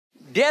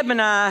Deb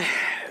and I,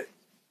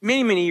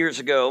 many years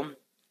ago,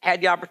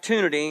 had the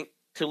opportunity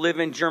to live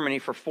in Germany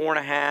for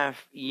 4.5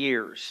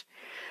 years.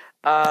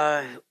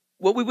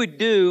 What we would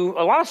do,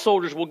 a lot of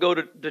soldiers will go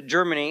to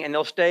Germany and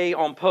they'll stay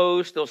on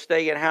post, they'll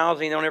stay in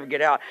housing, they don't ever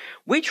get out.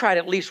 We tried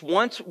at least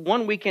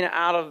one weekend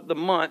out of the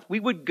month,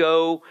 we would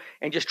go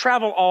and just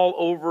travel all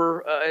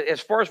over as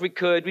far as we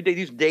could. We did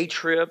these day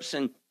trips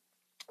and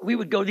we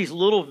would go to these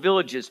little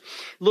villages,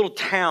 little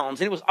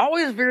towns, and it was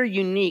always very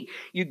unique.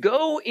 You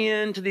go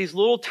into these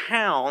little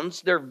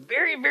towns, they're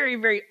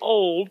very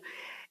old,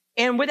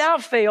 and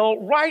without fail,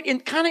 right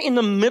in kind of in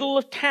the middle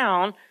of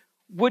town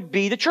would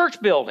be the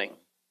church building.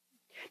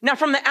 Now,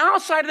 from the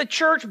outside of the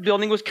church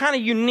building was kind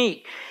of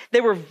unique.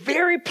 They were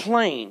very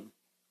plain.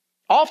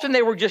 Often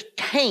they were just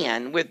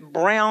tan with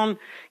brown,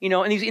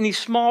 in these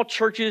small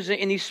churches,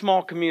 in these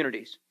small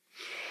communities.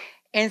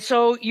 And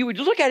so you would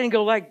look at it and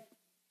go like,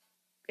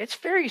 it's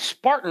very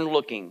Spartan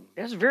looking.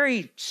 That's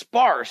very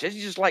sparse. It's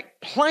just like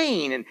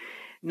plain and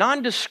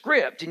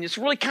nondescript. And it's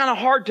really kind of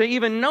hard to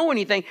even know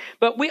anything.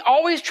 But we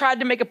always tried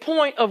to make a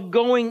point of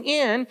going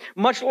in,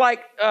 much like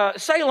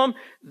Salem,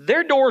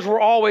 their doors were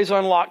always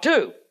unlocked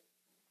too.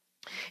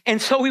 And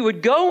so we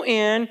would go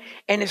in,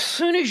 and as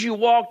soon as you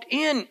walked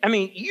in,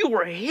 you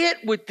were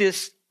hit with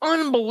this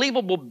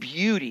unbelievable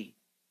beauty.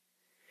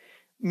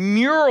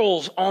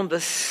 Murals on the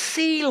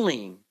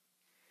ceiling.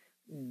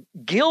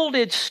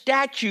 Gilded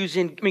statues,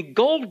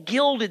 gold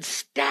gilded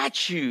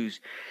statues.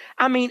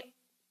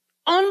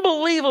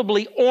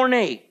 Unbelievably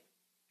ornate.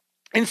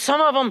 And some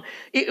of them,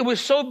 it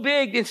was so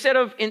big, instead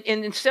of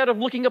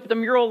looking up at the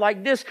mural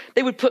like this,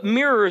 they would put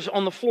mirrors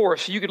on the floor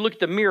so you could look at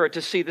the mirror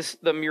to see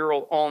the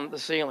mural on the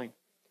ceiling.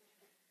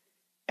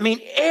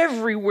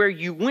 Everywhere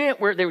you went,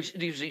 where there was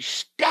these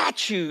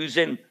statues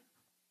and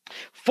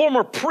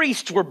former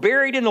priests were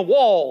buried in the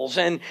walls.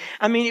 And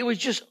it was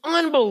just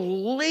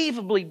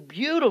unbelievably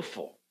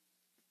beautiful.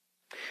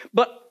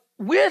 But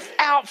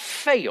without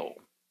fail,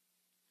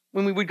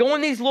 when we would go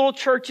in these little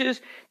churches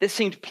that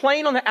seemed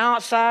plain on the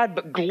outside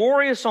but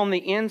glorious on the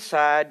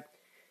inside,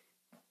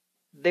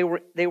 there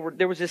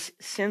was this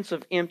sense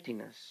of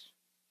emptiness,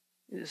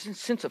 this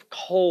sense of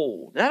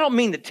cold. And I don't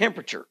mean the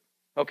temperature,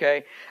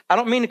 okay? I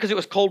don't mean it because it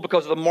was cold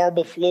because of the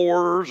marble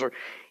floors, or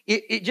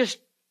it just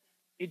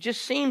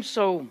seemed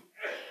so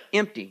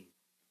empty.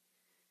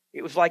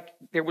 It was like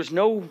there was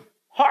no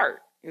heart.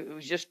 It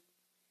was just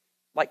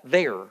like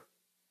there.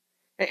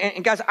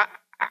 And guys,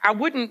 I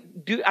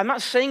wouldn't do. I'm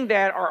not saying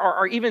that,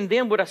 or even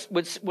then would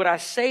I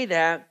say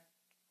that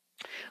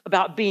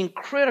about being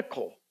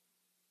critical.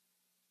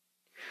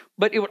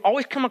 But it would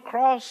always come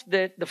across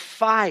that the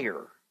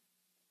fire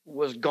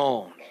was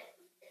gone.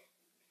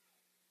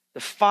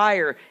 The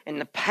fire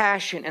and the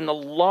passion and the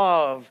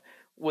love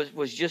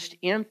was just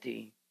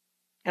empty.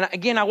 And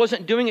again, I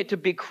wasn't doing it to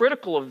be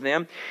critical of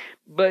them,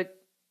 but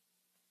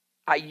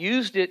I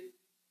used it,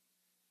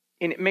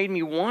 and it made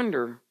me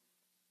wonder,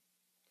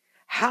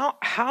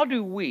 how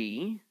do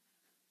we,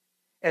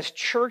 as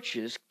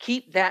churches,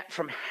 keep that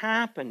from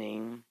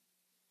happening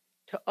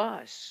to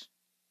us?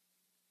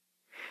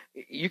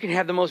 You can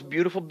have the most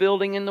beautiful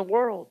building in the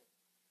world,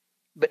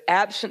 but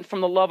absent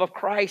from the love of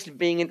Christ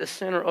being in the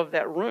center of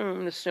that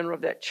room, the center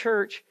of that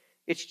church,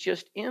 it's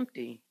just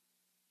empty.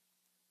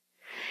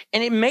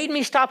 And it made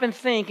me stop and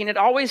think, and it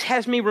always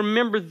has me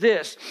remember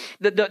this,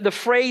 the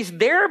phrase,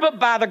 "There but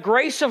by the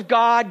grace of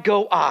God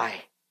go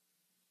I."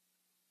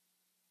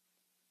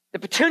 The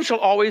potential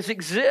always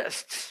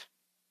exists.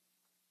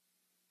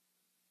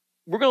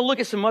 We're going to look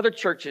at some other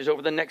churches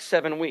over the next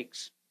 7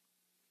 weeks.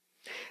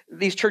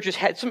 These churches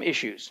had some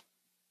issues.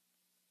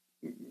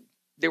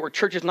 They were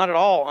churches not at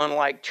all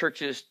unlike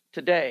churches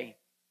today.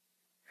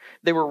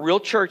 They were real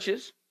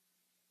churches,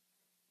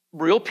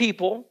 real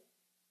people,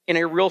 in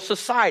a real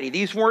society.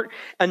 These weren't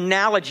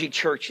analogy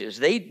churches.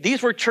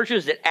 These were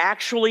churches that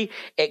actually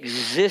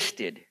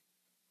existed.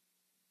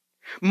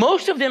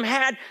 Most of them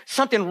had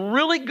something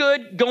really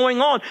good going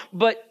on,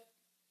 but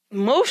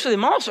most of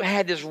them also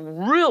had this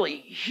really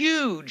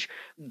huge,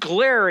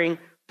 glaring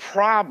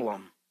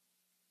problem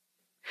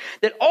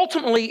that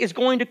ultimately is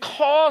going to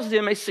cause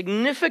them a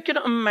significant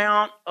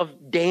amount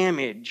of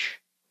damage.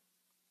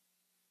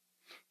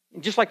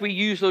 And just like we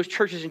use those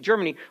churches in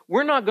Germany,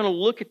 we're not going to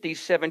look at these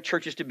 7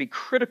 churches to be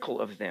critical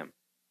of them.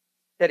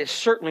 That is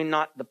certainly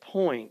not the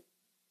point.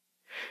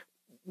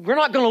 We're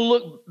not going to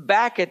look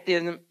back at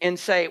them and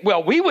say,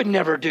 well, we would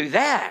never do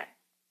that.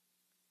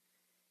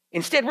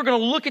 Instead, we're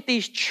going to look at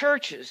these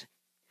churches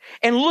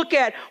and look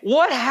at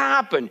what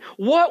happened,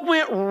 what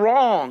went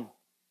wrong,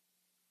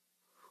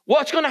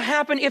 what's going to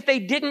happen if they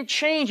didn't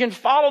change and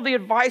follow the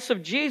advice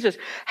of Jesus.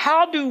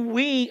 How do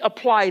we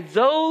apply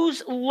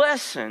those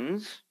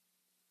lessons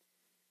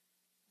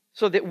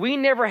so that we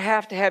never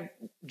have to have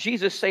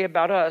Jesus say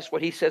about us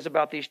what he says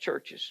about these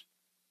churches?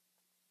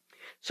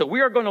 So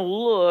we are going to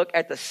look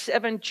at the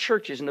 7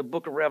 churches in the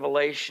book of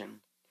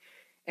Revelation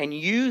and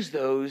use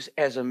those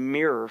as a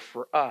mirror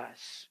for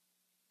us.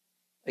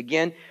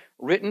 Again,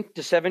 written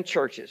to 7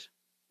 churches.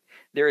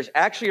 There is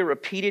actually a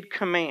repeated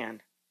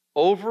command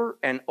over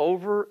and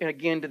over and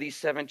again to these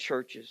 7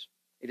 churches.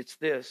 It's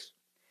this: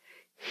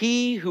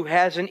 he who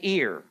has an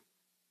ear,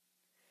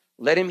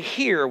 let him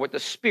hear what the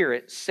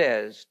Spirit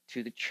says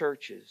to the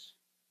churches.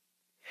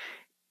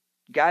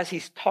 Guys,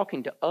 he's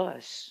talking to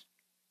us.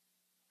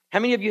 How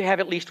many of you have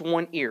at least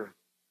one ear?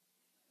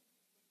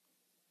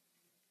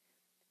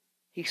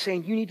 He's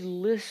saying you need to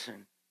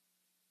listen.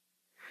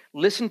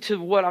 Listen to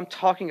what I'm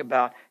talking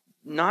about.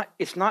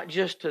 It's not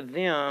just to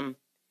them,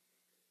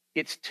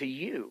 it's to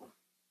you.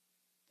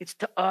 It's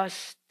to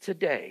us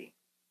today.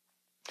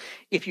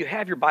 If you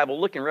have your Bible,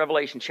 look in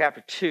Revelation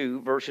chapter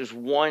 2, verses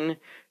 1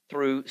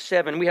 through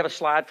 7. We have a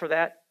slide for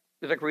that.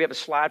 We have a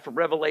slide for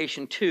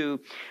Revelation 2,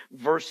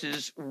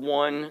 verses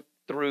 1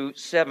 through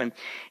 7.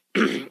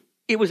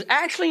 It was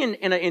actually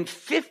in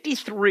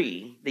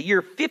 53, the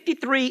year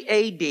 53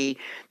 AD,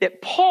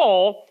 that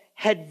Paul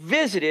had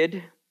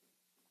visited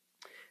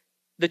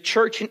the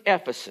church in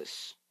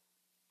Ephesus.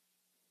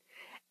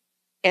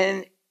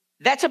 And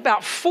that's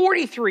about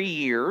 43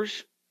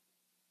 years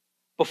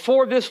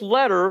before this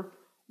letter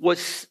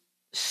was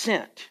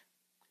sent,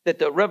 that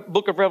the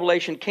book of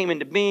Revelation came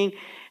into being,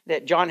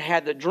 that John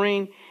had the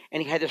dream,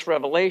 and he had this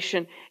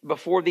revelation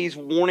before these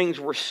warnings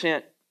were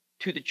sent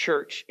to the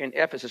church in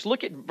Ephesus.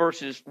 Look at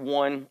verses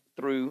 1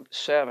 through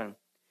 7.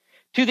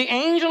 To the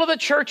angel of the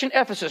church in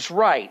Ephesus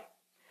write,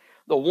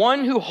 the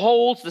one who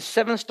holds the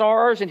 7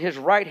 stars in his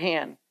right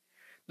hand,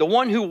 the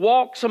one who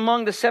walks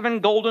among the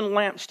 7 golden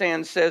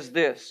lampstands says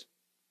this: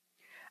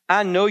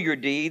 I know your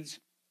deeds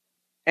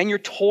and your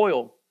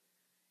toil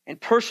and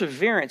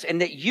perseverance,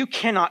 and that you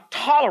cannot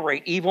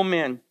tolerate evil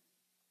men.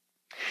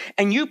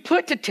 And you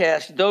put to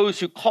test those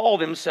who call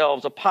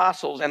themselves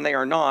apostles, and they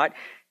are not,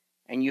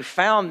 and you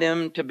found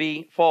them to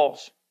be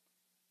false.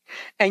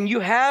 And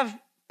you have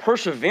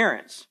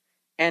perseverance,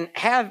 and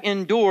have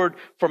endured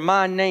for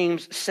my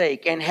name's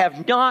sake, and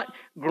have not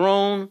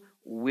grown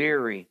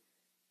weary.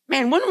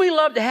 Man, wouldn't we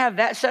love to have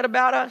that said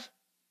about us? Isn't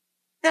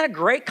that a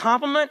great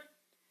compliment?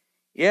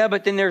 Yeah,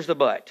 but then there's the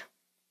but.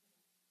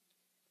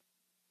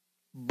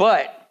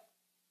 But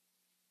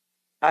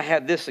I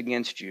have this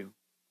against you.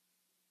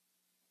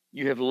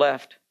 You have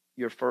left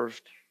your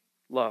first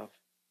love.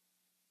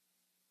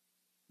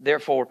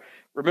 Therefore,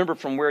 remember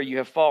from where you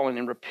have fallen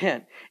and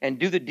repent and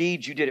do the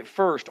deeds you did at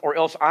first, or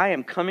else I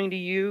am coming to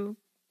you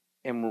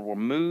and will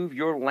remove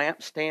your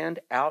lampstand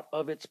out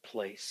of its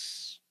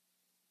place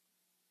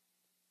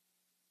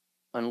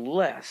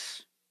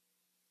unless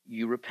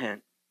you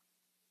repent.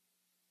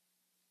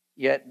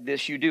 Yet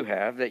this you do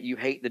have, that you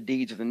hate the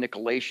deeds of the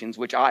Nicolaitans,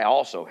 which I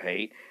also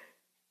hate.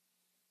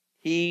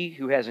 He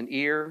who has an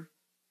ear,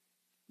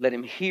 let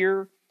him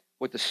hear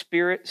what the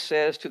Spirit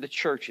says to the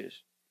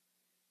churches.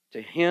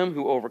 To him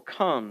who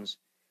overcomes,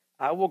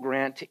 I will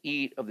grant to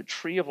eat of the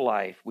tree of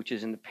life, which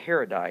is in the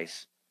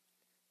paradise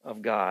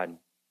of God.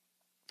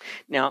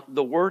 Now,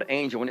 the word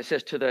angel, when it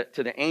says to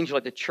the angel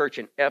at the church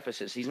in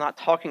Ephesus, he's not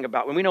talking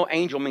about, when we know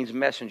angel means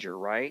messenger,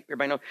 right?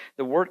 Everybody know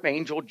the word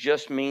angel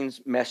just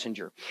means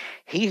messenger.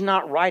 He's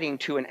not writing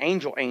to an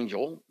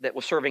angel that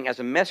was serving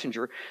as a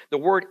messenger. The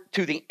word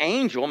to the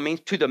angel means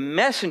to the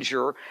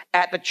messenger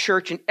at the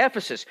church in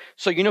Ephesus.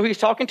 So you know who he's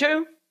talking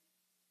to?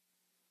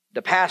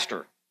 The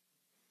pastor.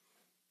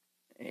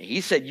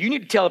 He said, you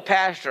need to tell the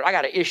pastor, I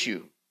got an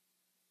issue.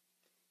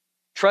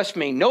 Trust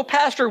me, no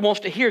pastor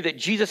wants to hear that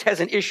Jesus has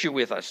an issue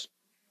with us.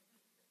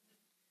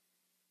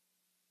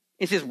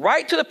 He says,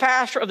 write to the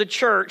pastor of the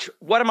church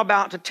what I'm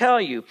about to tell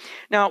you.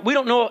 Now, we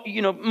don't know,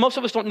 most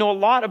of us don't know a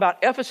lot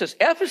about Ephesus.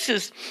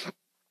 Ephesus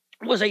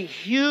was a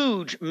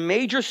huge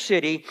major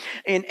city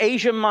in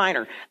Asia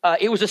Minor.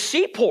 It was a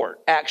seaport,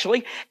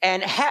 actually,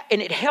 and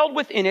it held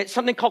within it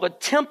something called the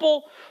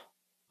Temple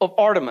of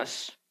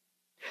Artemis.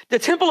 The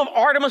Temple of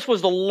Artemis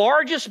was the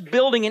largest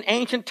building in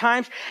ancient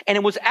times, and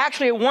it was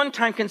actually at one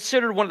time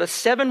considered one of the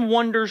 7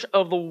 wonders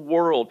of the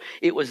world.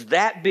 It was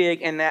that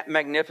big and that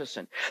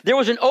magnificent. There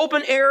was an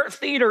open-air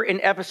theater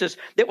in Ephesus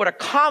that would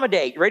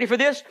accommodate, ready for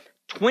this,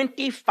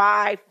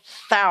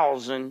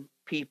 25,000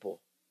 people.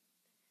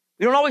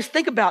 We don't always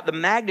think about the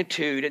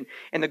magnitude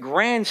and the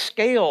grand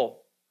scale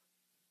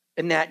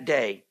in that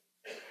day.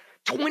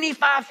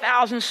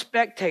 25,000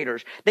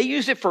 spectators. They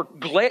used it for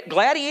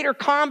gladiator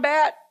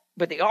combat,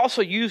 but they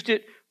also used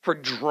it for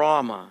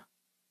drama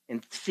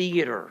and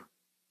theater.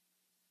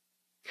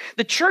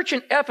 The church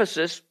in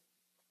Ephesus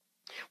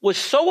was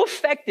so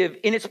effective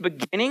in its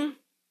beginning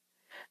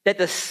that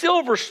the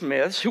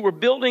silversmiths who were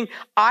building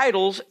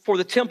idols for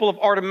the temple of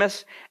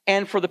Artemis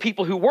and for the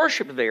people who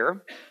worshiped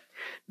there,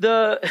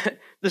 the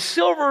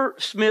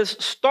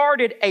silversmiths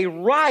started a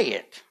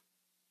riot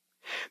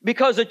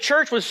because the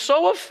church was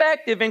so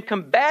effective in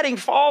combating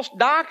false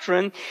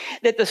doctrine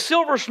that the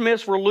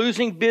silversmiths were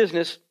losing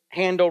business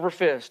hand over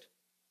fist.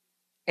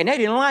 And they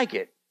didn't like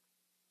it.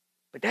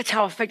 But that's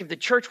how effective the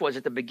church was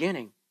at the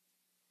beginning.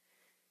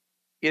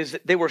 Is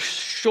that they were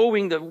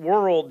showing the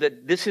world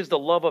that this is the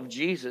love of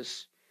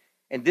Jesus,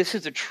 and this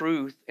is the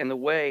truth and the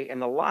way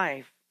and the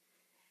life.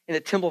 And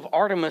the temple of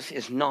Artemis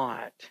is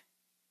not.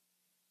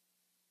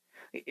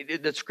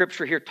 The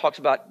scripture here talks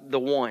about the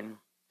one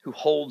who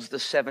holds the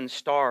 7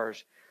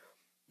 stars.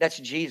 That's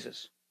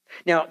Jesus.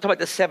 Now, talk about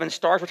the 7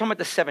 stars. We're talking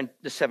about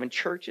the seven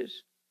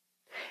churches.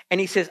 And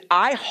he says,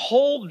 I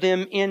hold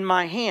them in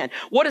my hand.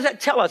 What does that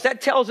tell us?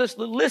 That tells us,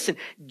 listen,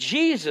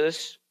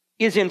 Jesus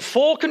is in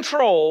full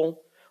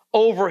control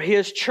over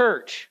his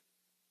church.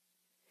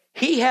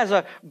 He has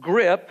a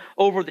grip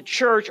over the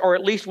church, or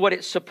at least what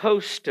it's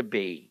supposed to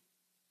be.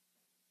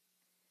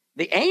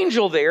 The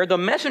angel there, the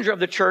messenger of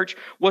the church,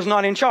 was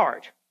not in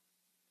charge.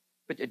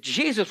 But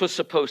Jesus was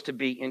supposed to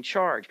be in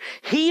charge.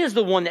 He is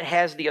the one that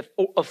has the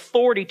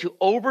authority to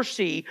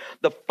oversee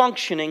the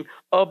functioning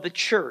of the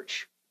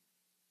church.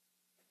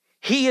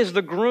 He is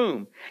the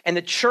groom, and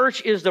the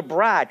church is the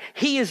bride.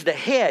 He is the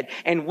head,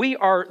 and we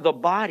are the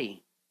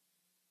body.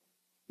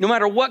 No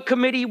matter what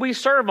committee we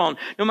serve on,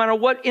 no matter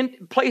what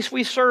place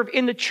we serve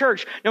in the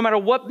church, no matter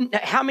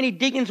how many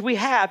deacons we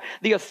have,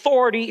 the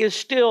authority is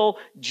still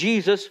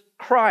Jesus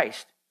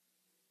Christ.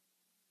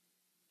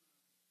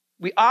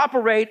 We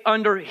operate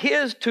under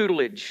his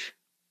tutelage,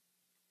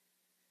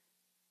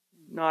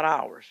 not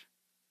ours.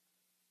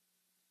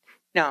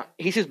 Now,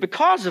 he says,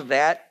 because of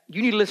that,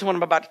 you need to listen to what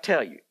I'm about to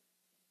tell you.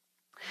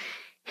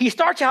 He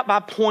starts out by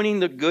pointing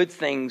the good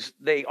things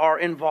they are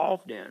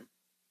involved in.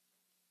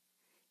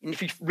 And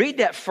if you read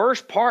that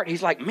first part,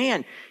 he's like,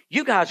 man,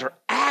 you guys are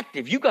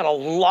active. You got a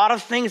lot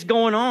of things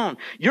going on.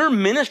 Your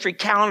ministry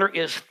calendar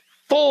is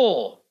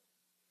full.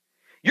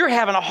 You're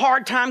having a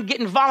hard time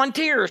getting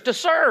volunteers to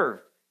serve.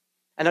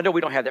 And I know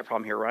we don't have that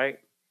problem here, right?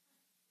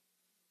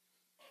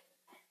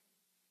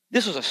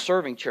 This was a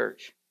serving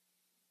church.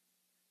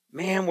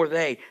 Man, were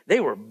they.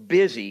 They were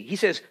busy. He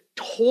says,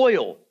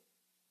 toil.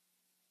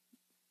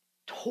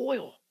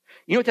 Toil.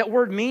 You know what that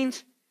word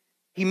means?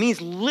 He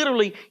means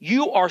literally,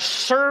 you are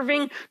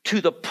serving to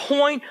the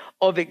point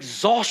of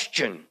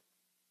exhaustion.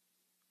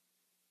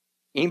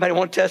 Anybody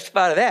want to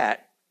testify to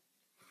that?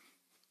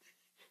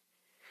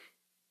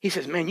 He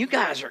says, man, you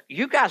guys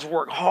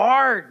work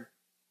hard.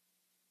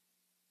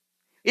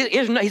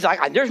 He's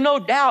like, there's no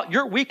doubt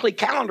your weekly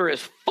calendar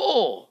is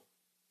full.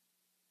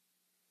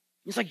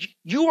 He's like,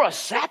 you are a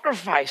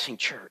sacrificing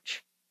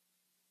church.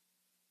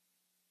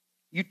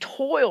 You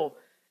toil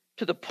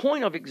to the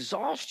point of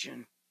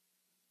exhaustion.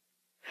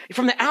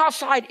 From the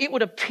outside, it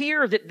would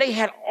appear that they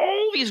had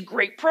all these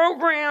great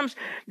programs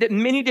that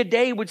many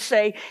today would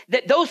say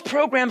that those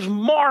programs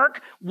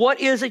mark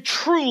what is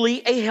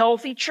truly a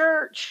healthy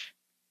church.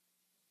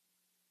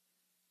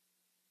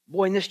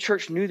 Boy, and this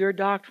church knew their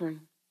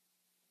doctrine.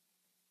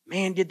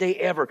 Man, did they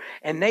ever.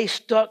 And they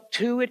stuck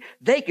to it.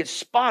 They could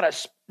spot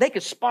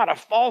a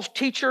false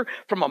teacher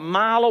from a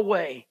mile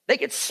away. They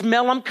could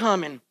smell them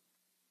coming.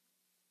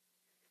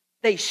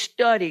 They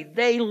studied,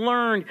 they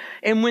learned,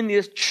 and when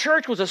this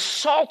church was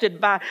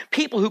assaulted by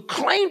people who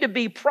claimed to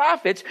be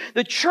prophets,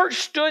 the church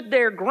stood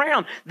their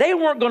ground. They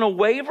weren't going to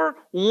waver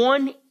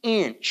 1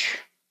 inch.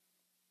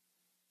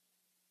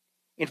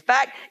 In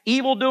fact,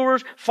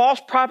 evildoers, false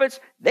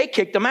prophets, they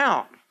kicked them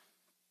out.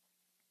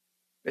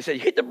 They said,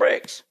 hit the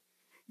bricks.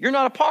 You're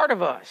not a part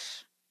of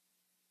us.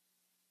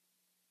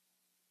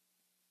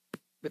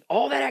 With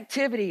all that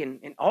activity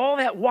and all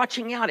that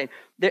watching out and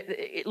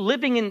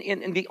living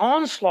in the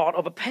onslaught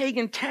of a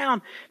pagan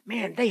town,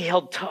 man, they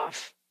held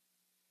tough.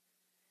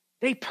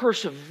 They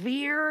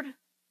persevered.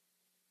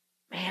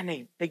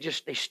 Man,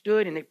 they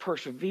stood and they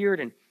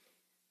persevered. And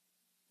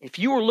if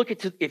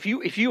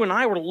you and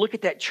I were to look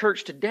at that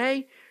church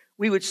today,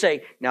 we would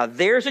say, now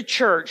there's a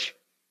church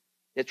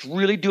that's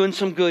really doing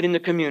some good in the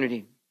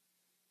community.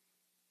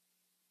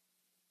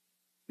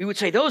 We would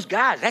say, those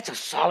guys, that's a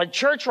solid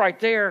church right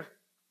there.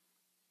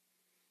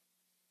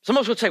 Some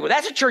of us would say, well,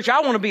 that's a church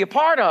I want to be a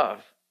part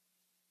of.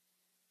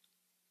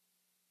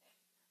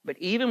 But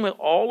even with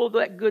all of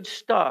that good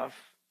stuff,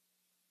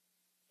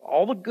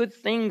 all the good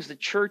things the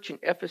church in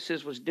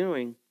Ephesus was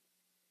doing,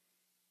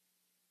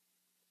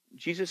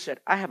 Jesus said,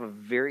 I have a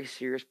very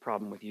serious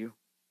problem with you.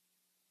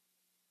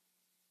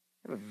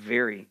 I have a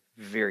very,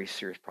 very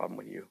serious problem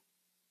with you.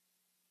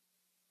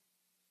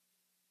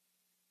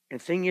 And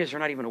the thing is, they're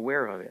not even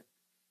aware of it.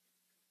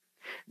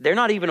 They're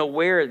not even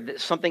aware that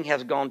something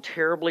has gone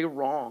terribly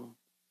wrong.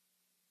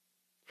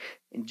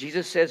 And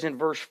Jesus says in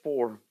verse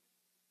 4,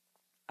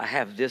 I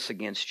have this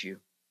against you.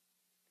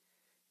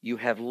 You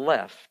have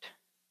left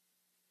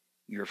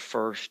your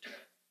first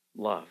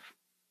love.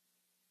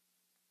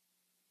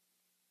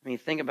 I mean,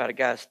 think about it,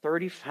 guys.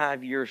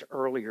 35 years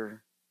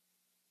earlier,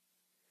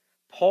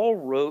 Paul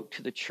wrote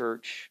to the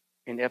church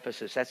in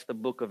Ephesus. That's the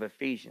book of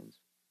Ephesians.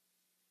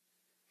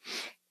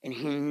 And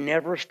he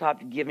never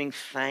stopped giving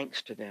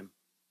thanks to them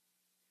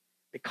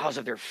because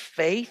of their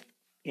faith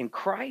in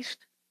Christ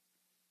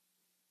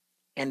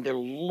and their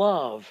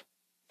love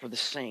for the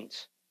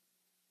saints.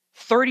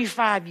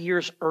 35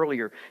 years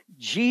earlier,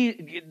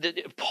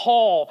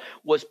 Paul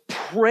was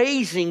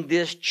praising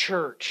this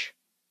church.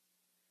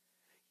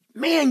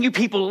 Man, you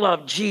people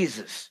love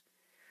Jesus.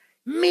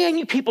 Man,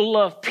 you people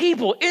love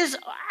people.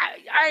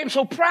 I am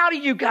so proud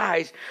of you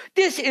guys.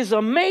 This is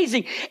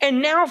amazing.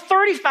 And now,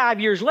 35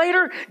 years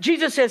later,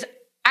 Jesus says,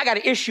 I got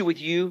an issue with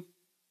you.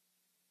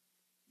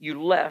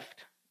 You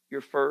left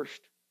your first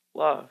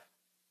love.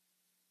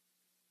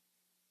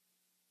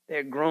 they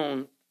had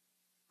grown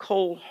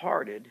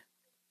cold-hearted.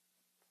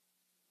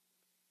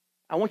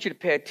 I want you to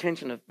pay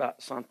attention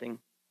about something.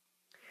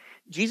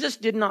 Jesus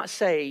did not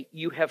say,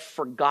 you have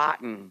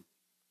forgotten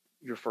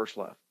your first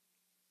love.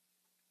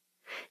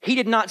 He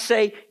did not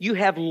say, you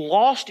have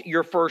lost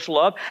your first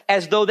love,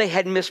 as though they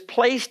had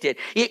misplaced it.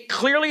 It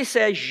clearly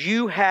says,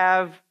 you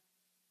have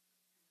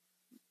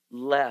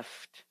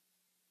left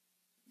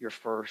your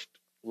first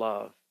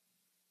love.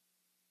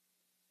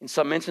 In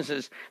some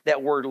instances,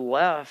 that word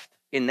left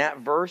in that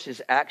verse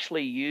is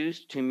actually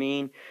used to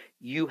mean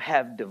you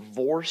have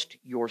divorced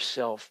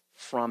yourself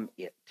from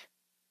it.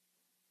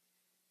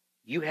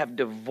 You have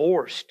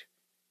divorced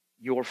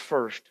your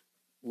first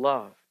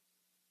love.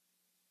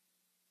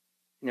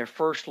 And their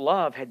first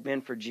love had been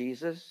for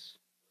Jesus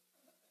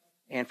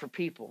and for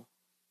people.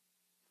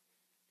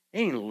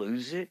 They didn't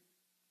lose it.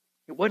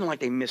 It wasn't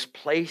like they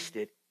misplaced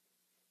it.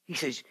 He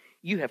says,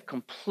 you have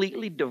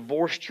completely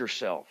divorced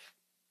yourself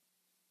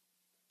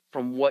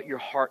from what your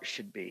heart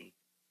should be.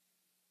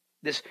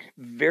 This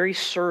very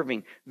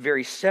serving,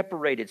 very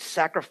separated,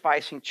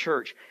 sacrificing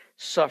church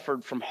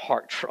suffered from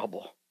heart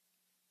trouble.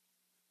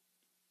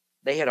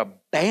 They had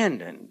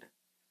abandoned,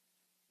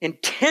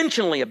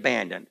 intentionally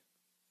abandoned,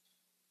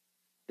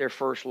 their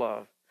first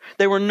love.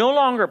 They were no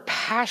longer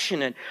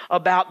passionate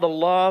about the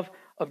love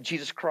of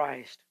Jesus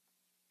Christ.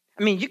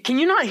 I mean, can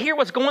you not hear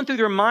what's going through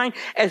their mind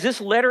as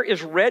this letter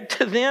is read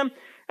to them?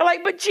 They're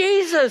like, but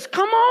Jesus,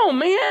 come on,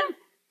 man.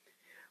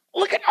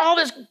 Look at all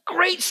this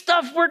great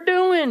stuff we're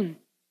doing.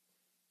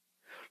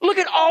 Look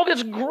at all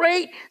this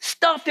great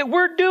stuff that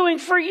we're doing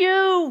for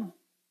you.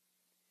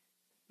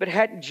 But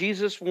hadn't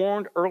Jesus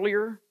warned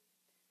earlier,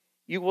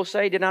 you will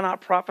say, did I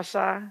not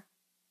prophesy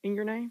in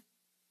your name?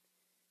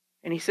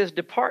 And he says,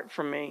 depart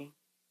from me.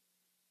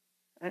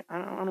 I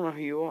don't know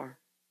who you are.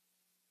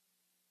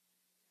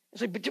 It's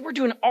like, but we're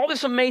doing all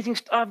this amazing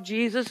stuff,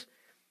 Jesus.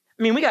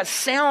 I mean, we got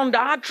sound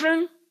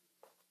doctrine.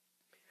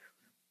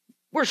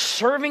 We're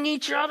serving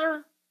each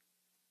other.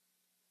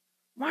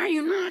 Why are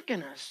you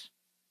knocking us?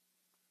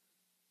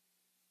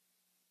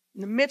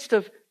 In the midst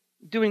of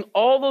doing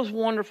all those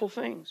wonderful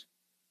things,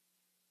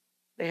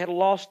 they had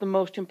lost the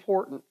most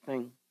important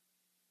thing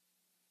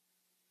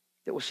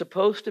that was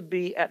supposed to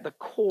be at the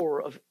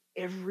core of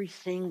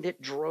everything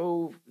that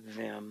drove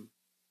them.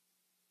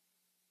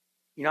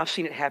 You know, I've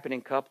seen it happen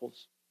in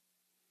couples.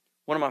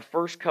 One of my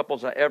first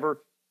couples I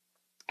ever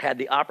had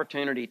the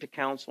opportunity to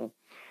counsel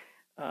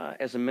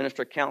as a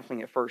minister of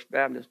counseling at First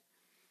Baptist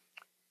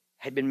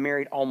had been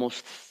married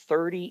almost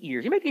 30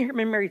 years. You may have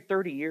been married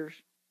 30 years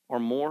or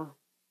more.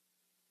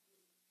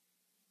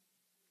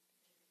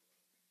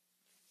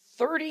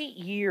 30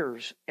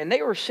 years, and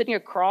they were sitting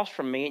across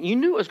from me, and you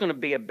knew it was going to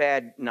be a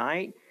bad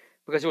night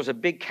because there was a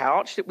big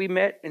couch that we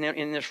met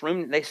in this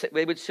room.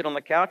 They would sit on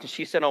the couch, and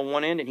she sat on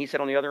one end, and he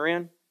sat on the other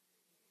end.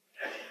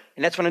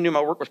 And that's when I knew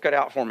my work was cut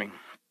out for me.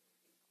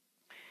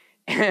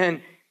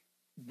 And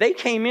they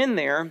came in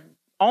there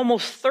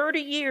almost 30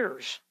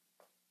 years,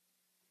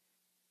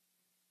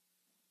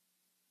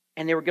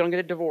 and they were going to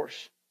get a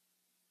divorce.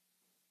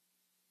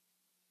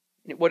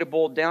 And what it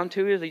boiled down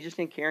to is they just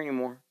didn't care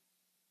anymore.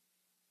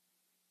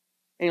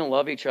 They didn't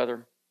love each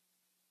other,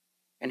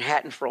 and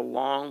hadn't for a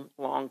long,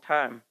 long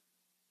time.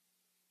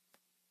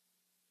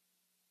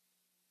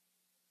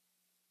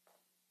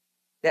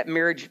 That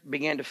marriage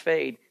began to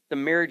fade. The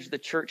marriage the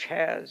church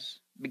has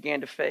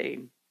began to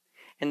fade.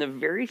 And the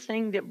very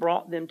thing that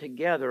brought them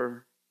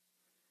together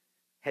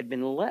had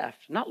been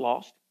left, not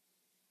lost,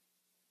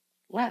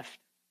 left,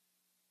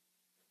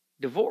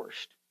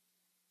 divorced.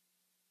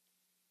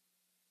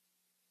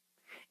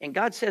 And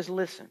God says,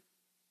 listen,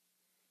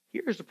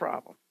 here's the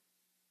problem.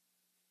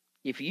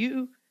 If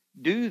you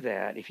do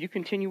that, if you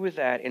continue with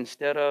that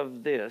instead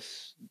of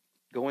this,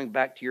 going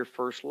back to your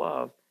first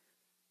love,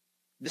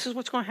 this is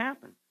what's going to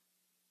happen.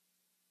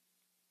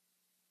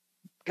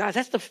 Guys,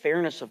 that's the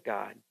fairness of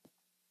God.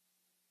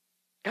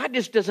 God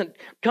just doesn't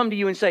come to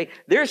you and say,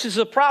 this is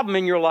a problem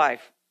in your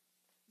life.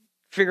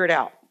 Figure it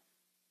out.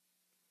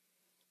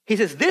 He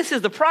says, this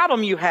is the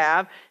problem you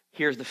have.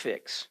 Here's the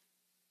fix.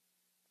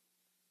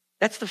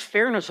 That's the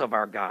fairness of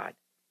our God.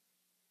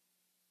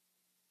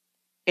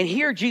 And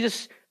here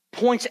Jesus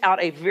points out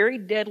a very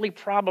deadly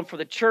problem for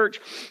the church,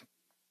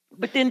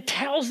 but then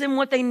tells them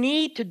what they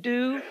need to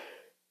do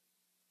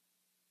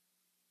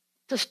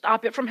to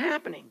stop it from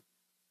happening.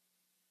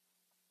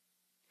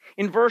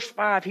 In verse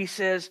 5, he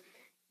says,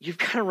 you've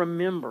got to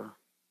remember.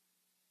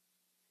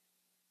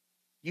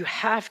 You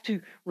have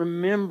to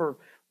remember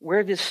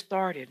where this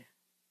started.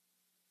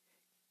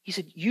 He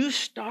said, you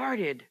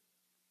started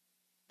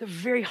the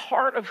very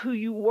heart of who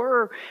you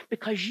were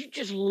because you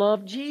just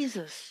loved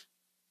Jesus.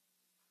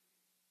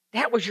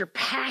 That was your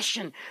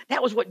passion.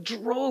 That was what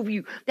drove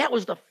you. That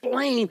was the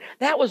flame.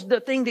 That was the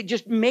thing that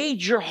just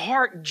made your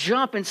heart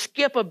jump and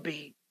skip a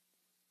beat.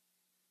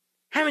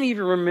 How many of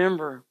you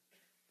remember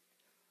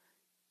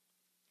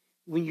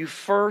when you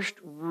first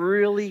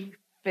really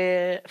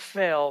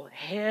fell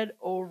head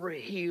over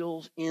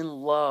heels in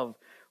love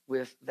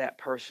with that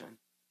person?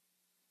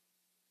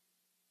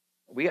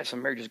 We got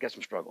some marriages, got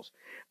some struggles.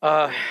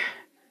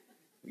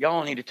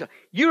 Y'all need to tell.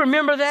 You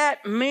remember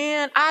that?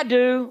 Man, I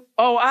do.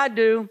 Oh, I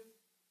do.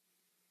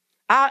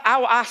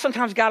 I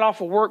sometimes got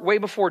off of work way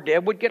before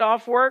Deb would get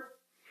off work.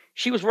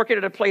 She was working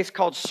at a place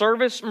called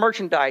Service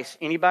Merchandise.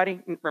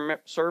 Anybody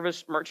remember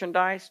Service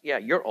Merchandise? Yeah,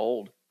 you're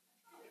old.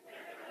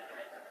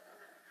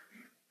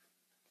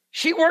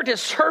 She worked at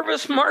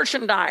Service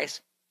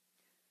Merchandise.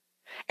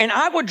 And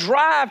I would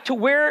drive to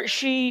where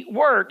she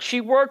worked.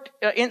 She worked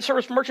in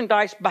Service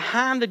Merchandise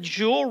behind the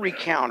jewelry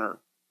counter.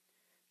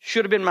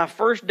 Should have been my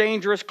first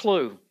dangerous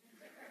clue,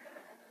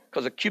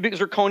 because a cubic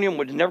zirconium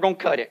was never going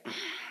to cut it.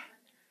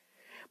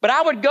 But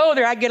I would go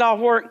there. I'd get off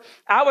work.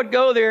 I would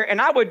go there,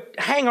 and I would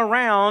hang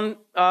around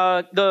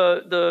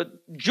the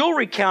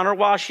jewelry counter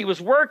while she was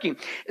working.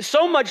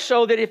 So much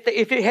so that if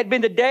it had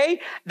been the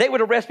day, they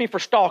would arrest me for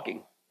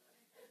stalking.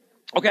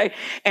 Okay?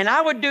 And I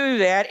would do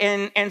that,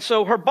 and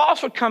so her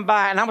boss would come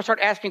by, and I would start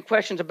asking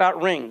questions about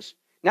rings.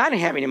 Now, I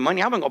didn't have any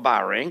money. I wasn't going to buy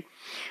a ring.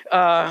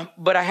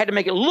 But I had to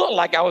make it look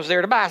like I was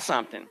there to buy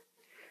something.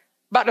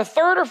 About the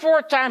third or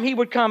fourth time he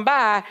would come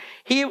by,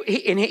 he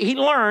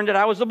learned that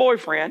I was the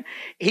boyfriend.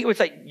 He would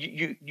say,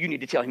 you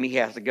need to tell him he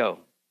has to go.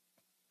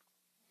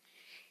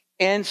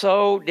 And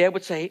so Dad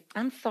would say,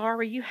 I'm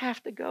sorry, you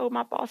have to go.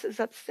 My boss is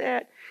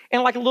upset.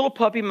 And like a little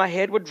puppy, my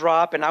head would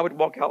drop, and I would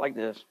walk out like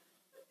this.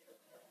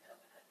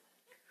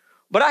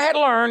 But I had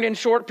learned in a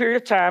short period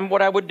of time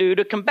what I would do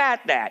to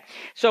combat that.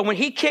 So when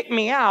he kicked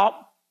me out,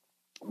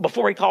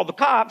 before he called the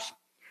cops,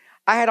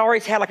 I had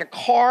always had like a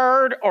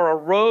card or a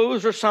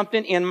rose or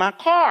something in my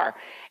car.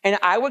 And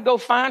I would go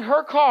find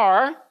her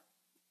car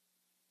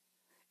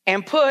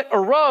and put a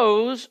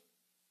rose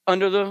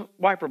under the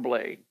wiper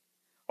blade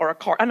or a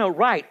card. I know,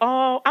 right?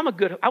 Oh,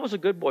 I was a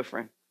good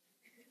boyfriend.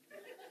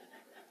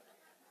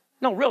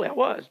 No, really, I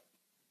was.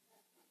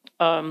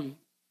 And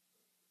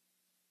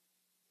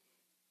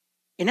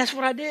that's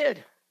what I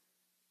did.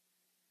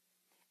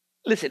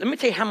 Listen, let me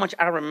tell you how much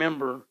I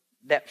remember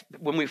that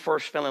when we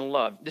first fell in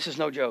love. This is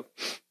no joke.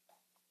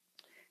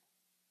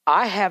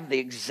 I have the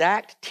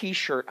exact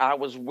T-shirt I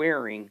was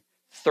wearing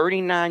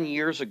 39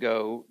 years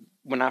ago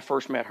when I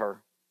first met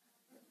her.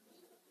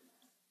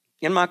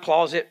 In my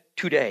closet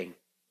today.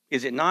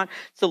 Is it not?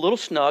 It's a little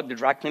snug. The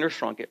dry cleaner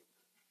shrunk it.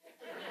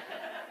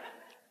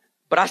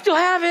 But I still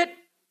have it.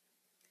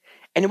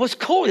 And what's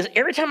cool is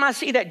every time I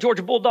see that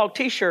Georgia Bulldog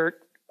T-shirt,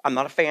 I'm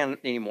not a fan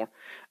anymore.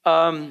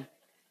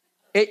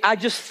 I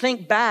just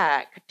think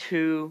back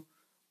to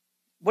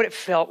what it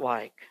felt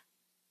like,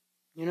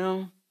 you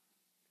know?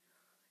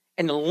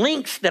 And the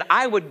lengths that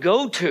I would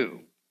go to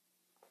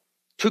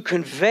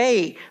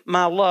convey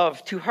my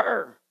love to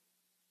her.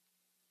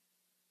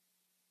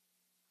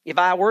 If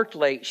I worked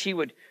late, she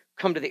would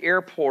come to the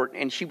airport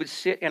and she would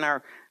sit in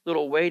our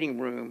little waiting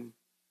room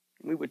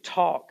and we would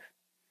talk.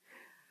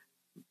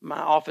 My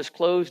office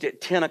closed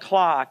at 10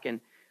 o'clock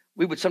and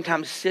we would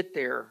sometimes sit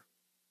there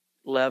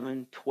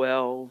 11,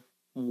 12,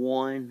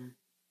 1.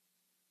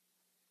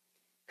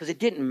 Because it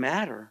didn't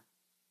matter.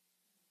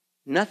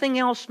 Nothing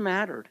else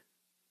mattered.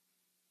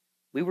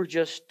 We were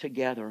just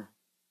together.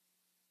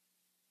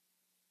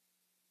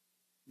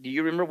 Do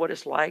you remember what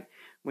it's like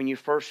when you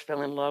first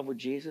fell in love with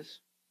Jesus?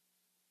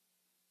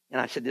 And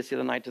I said this the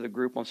other night to the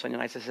group on Sunday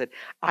nights. I said,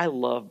 I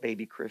love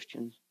baby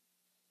Christians.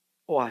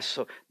 Oh,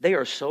 they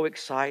are so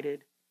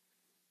excited.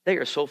 They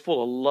are so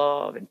full of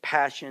love and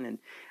passion. And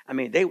I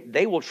mean,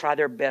 they will try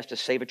their best to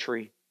save a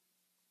tree.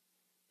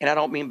 And I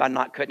don't mean by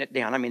not cutting it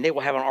down. I mean, they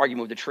will have an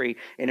argument with the tree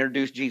and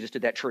introduce Jesus to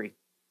that tree.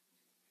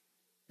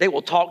 They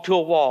will talk to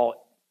a wall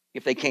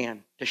if they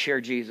can to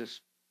share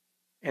Jesus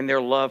and their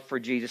love for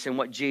Jesus and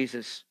what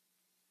Jesus.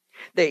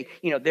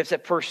 There's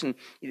that person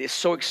is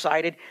so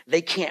excited,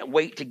 they can't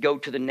wait to go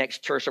to the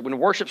next church. So when the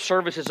worship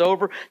service is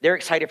over, they're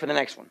excited for the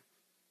next one.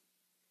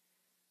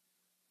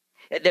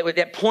 At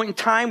that point in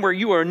time where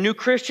you were a new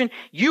Christian,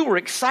 you were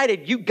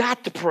excited. You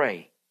got to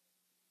pray.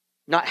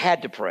 Not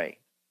had to pray,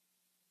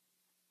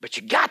 but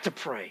you got to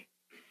pray.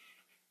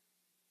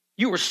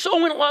 You were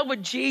so in love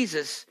with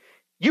Jesus,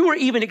 you were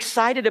even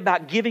excited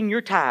about giving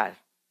your tithe.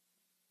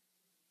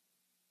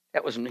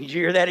 Did you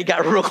hear that? He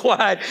got real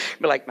quiet.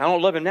 But like, I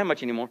don't love him that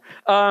much anymore.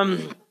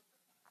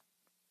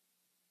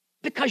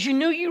 Because you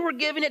knew you were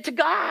giving it to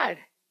God.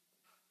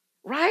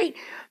 Right?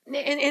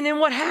 And then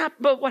what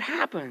happened? But what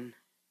happened?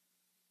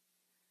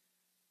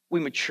 We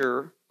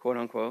mature, quote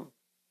unquote,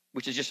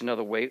 which is just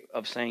another way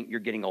of saying you're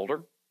getting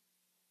older.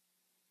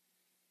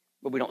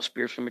 But we don't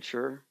spiritually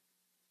mature.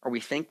 Or we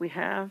think we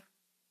have.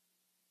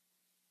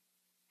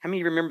 How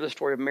many of you remember the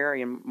story of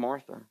Mary and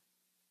Martha?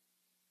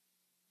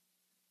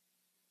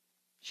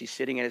 She's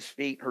sitting at his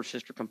feet. Her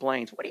sister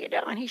complains, what are you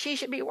doing? She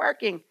should be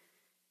working.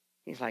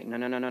 He's like,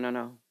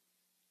 no.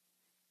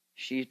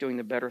 She's doing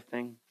the better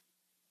thing.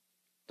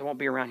 They won't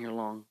be around here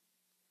long.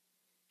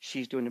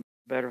 She's doing the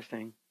better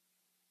thing.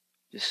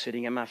 Just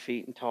sitting at my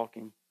feet and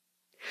talking.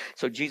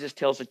 So Jesus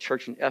tells the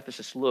church in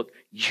Ephesus, look,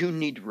 you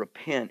need to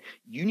repent.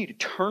 You need to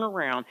turn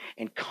around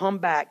and come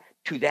back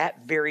to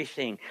that very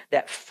thing,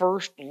 that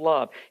first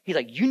love. He's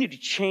like, you need to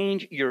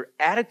change your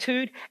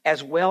attitude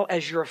as well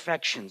as your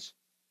affections.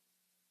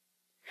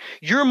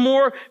 You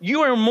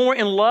are more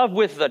in love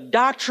with the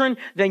doctrine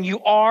than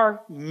you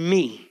are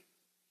me.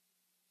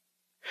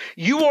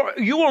 You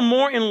are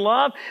more in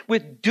love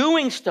with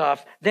doing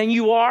stuff than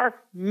you are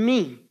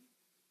me.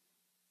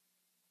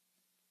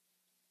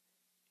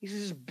 He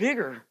says, it's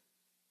bigger.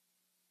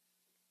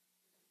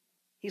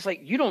 He's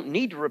like, you don't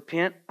need to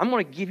repent. I'm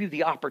going to give you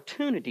the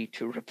opportunity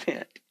to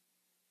repent.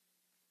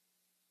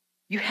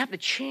 You have the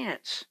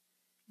chance.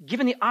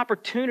 Given the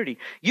opportunity,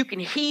 you can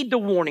heed the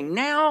warning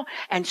now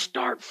and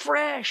start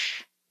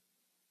fresh.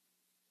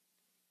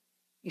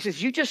 He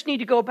says, you just need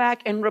to go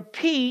back and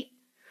repeat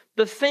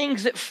the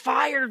things that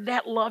fired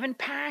that love and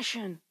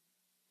passion.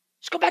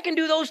 Just go back and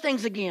do those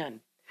things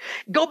again.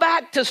 Go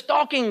back to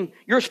stalking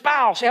your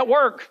spouse at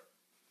work.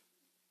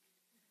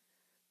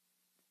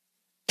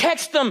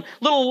 Text them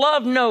little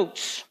love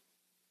notes.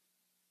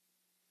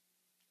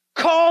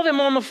 Call them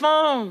on the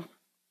phone.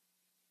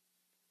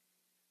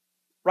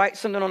 Write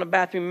something on the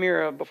bathroom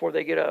mirror before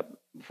they get up,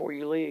 before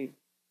you leave.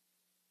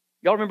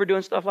 Y'all remember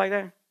doing stuff like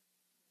that?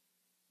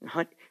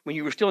 When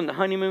you were still in the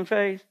honeymoon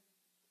phase?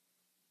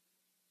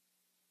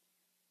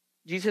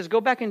 Jesus says, go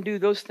back and do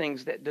those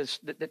things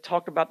that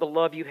talked about the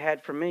love you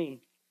had for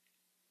me.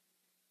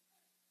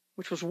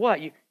 Which was what?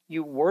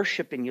 You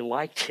worshiped and you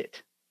liked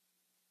it.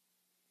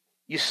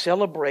 You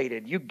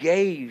celebrated. You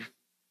gave.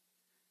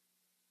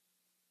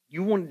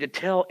 You wanted to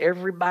tell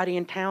everybody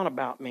in town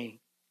about me.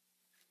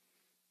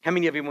 How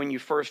many of you, when you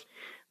first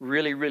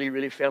really, really,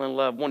 really fell in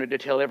love, wanted to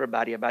tell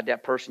everybody about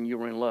that person you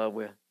were in love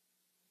with?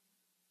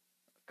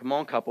 Come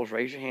on, couples,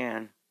 raise your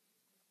hand.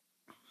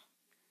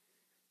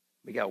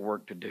 We got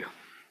work to do.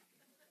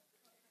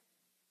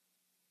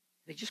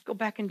 They just go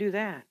back and do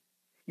that.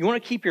 You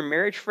want to keep your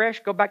marriage fresh?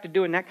 Go back to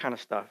doing that kind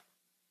of stuff.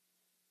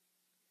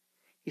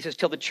 He says,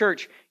 tell the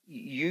church,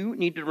 you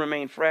need to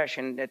remain fresh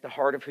and at the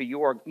heart of who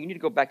you are. You need to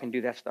go back and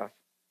do that stuff.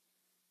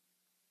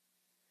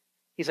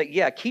 He's like,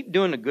 yeah, keep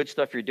doing the good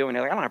stuff you're doing.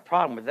 Like, I don't have a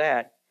problem with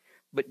that.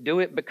 But do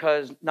it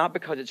not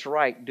because it's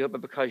right. Do it,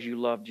 but because you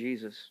love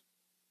Jesus.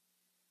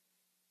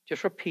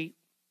 Just repeat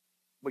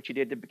what you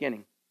did at the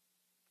beginning.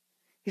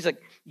 He's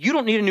like, you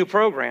don't need a new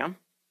program.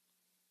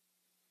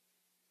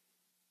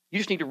 You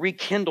just need to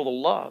rekindle the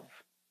love.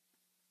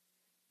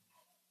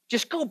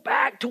 Just go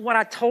back to what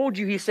I told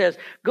you, he says.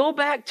 Go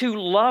back to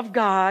love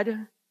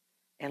God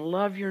and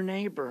love your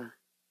neighbor.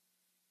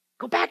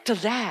 Go back to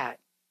that.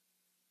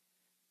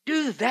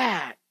 Do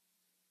that.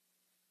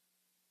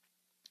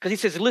 Because he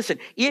says, listen,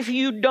 if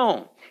you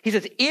don't,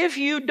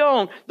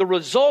 the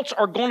results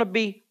are going to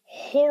be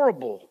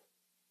horrible.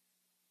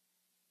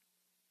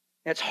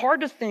 And it's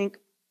hard to think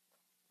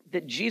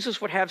that Jesus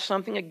would have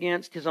something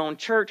against his own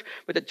church.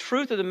 But the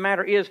truth of the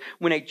matter is,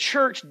 when a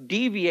church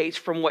deviates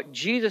from what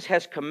Jesus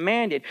has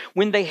commanded,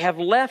 when they have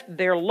left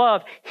their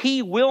love,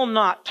 he will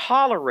not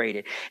tolerate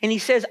it. And he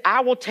says,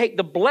 I will take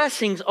the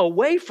blessings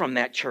away from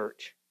that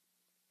church.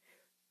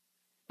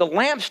 The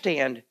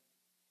lampstand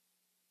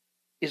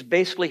is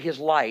basically his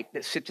light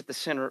that sits at the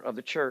center of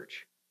the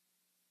church.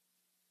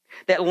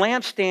 That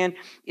lampstand,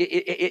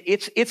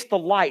 it's the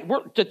light.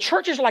 The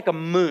church is like a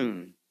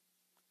moon.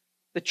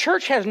 The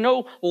church has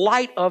no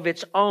light of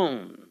its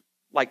own,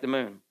 like the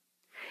moon.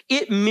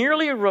 It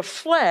merely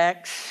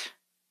reflects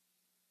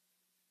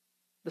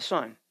the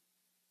sun.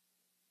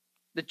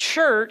 The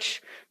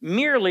church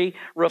merely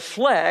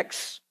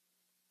reflects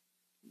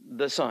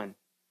the sun.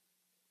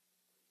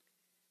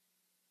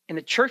 And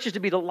the church is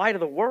to be the light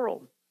of the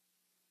world.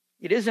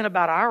 It isn't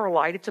about our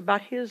light, it's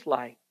about his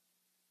light.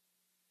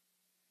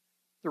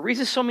 The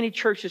reason so many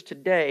churches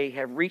today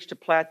have reached a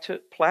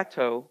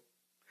plateau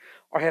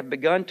or have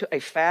begun to a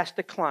fast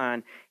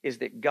decline is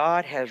that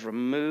God has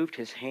removed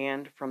his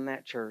hand from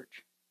that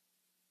church.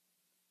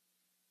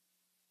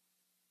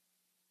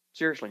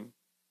 Seriously.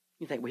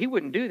 You think, well, he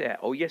wouldn't do that.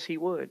 Oh, yes, he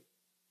would.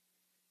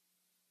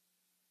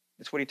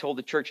 That's what he told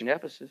the church in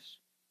Ephesus.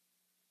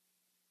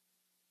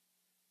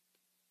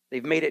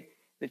 The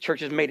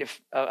church has made it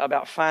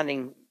about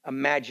finding a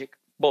magic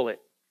bullet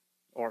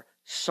or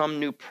some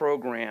new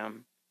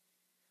program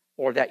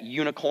or that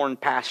unicorn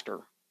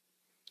pastor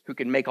who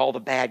can make all the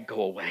bad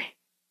go away.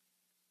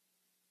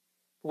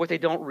 What they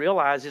don't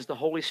realize is the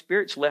Holy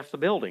Spirit's left the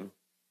building.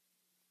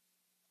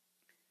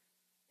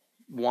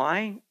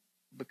 Why?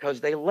 Because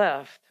they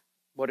left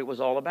what it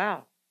was all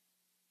about.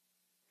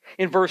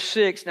 In verse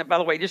 6, now by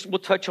the way, we'll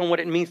touch on what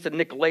it means to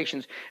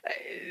Nicolaitans.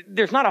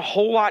 There's not a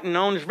whole lot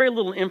known. There's very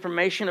little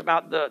information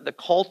about the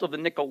cult of the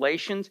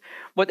Nicolaitans.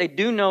 What they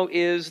do know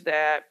is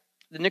that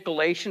the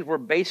Nicolaitans were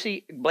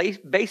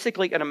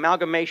basically an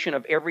amalgamation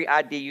of every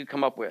idea you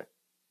come up with.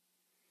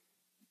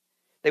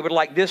 They would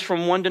like this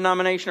from one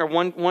denomination or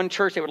one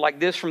church. They would like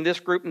this from this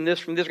group and this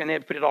from this, and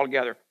they'd put it all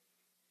together.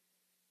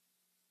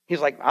 He's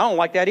like, I don't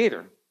like that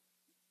either.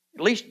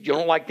 At least you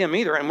don't like them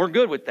either, and we're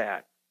good with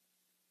that.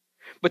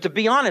 But to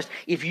be honest,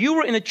 if you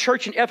were in a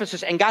church in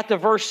Ephesus and got to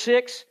verse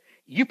 6,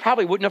 you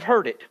probably wouldn't have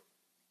heard it.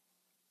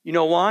 You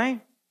know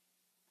why?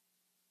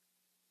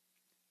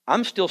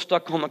 I'm still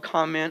stuck on the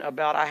comment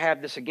about I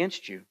have this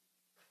against you.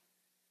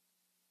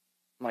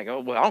 I'm like,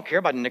 oh, well, I don't care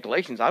about the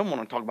Nicolaitans. I don't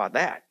want to talk about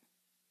that.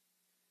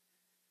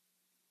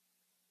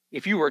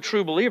 If you were a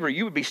true believer,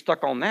 you would be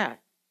stuck on that.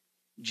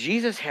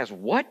 Jesus has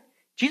what?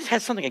 Jesus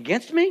has something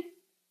against me?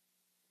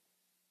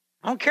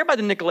 I don't care about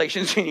the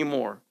Nicolaitans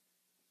anymore.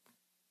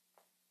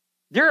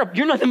 They're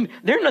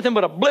nothing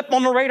but a blip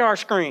on the radar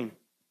screen.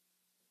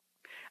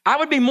 I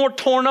would be more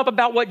torn up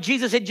about what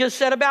Jesus had just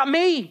said about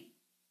me.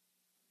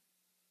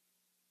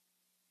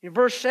 In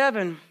verse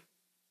 7,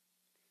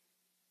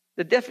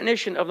 the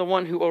definition of the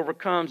one who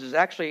overcomes is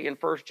actually in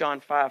 1 John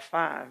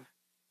 5:5.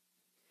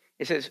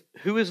 It says,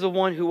 who is the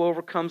one who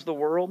overcomes the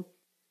world?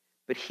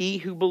 But he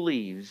who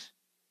believes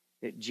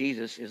that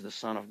Jesus is the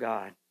Son of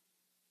God.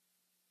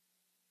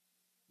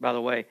 By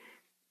the way,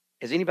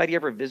 has anybody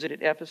ever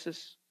visited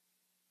Ephesus?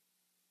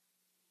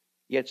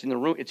 Yeah, it's in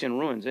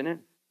ruins, isn't it?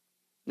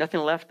 Nothing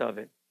left of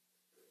it.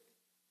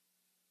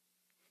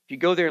 If you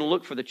go there and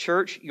look for the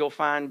church, you'll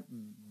find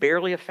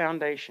barely a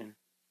foundation.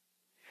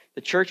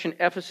 The church in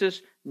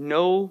Ephesus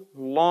no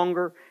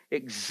longer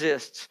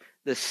exists.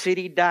 The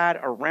city died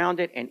around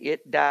it, and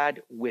it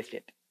died with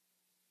it.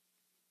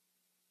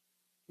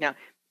 Now,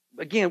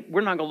 again,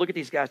 we're not going to look at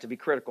these guys to be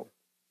critical.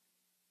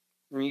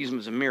 We're going to use them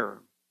as a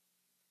mirror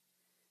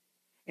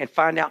and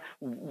find out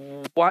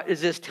what is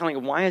this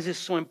telling? Why is this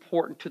so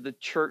important to the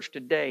church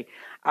today?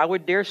 I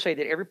would dare say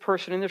that every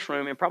person in this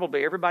room, and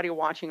probably everybody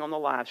watching on the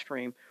live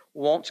stream,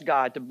 wants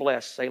God to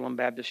bless Salem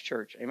Baptist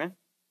Church. Amen?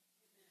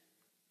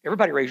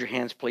 Everybody raise your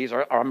hands, please,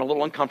 or I'm a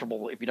little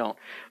uncomfortable if you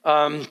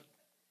don't.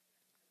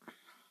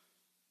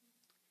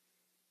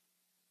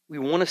 We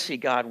want to see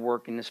God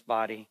work in this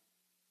body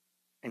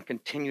and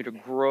continue to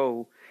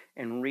grow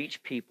and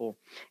reach people.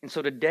 And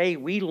so today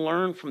we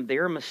learn from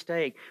their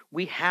mistake.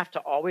 We have to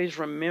always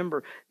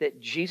remember that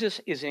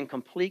Jesus is in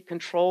complete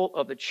control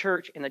of the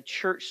church and the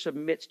church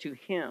submits to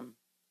him.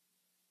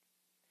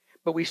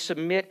 But we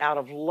submit out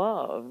of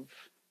love.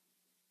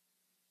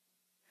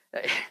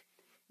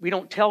 We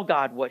don't tell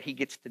God what he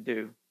gets to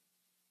do.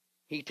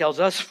 He tells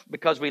us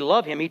because we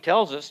love him, he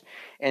tells us,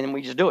 and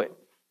we just do it.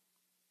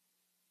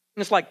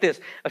 And it's like this.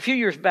 A few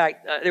years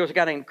back, there was a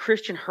guy named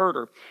Christian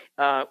Herter,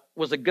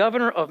 was the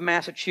governor of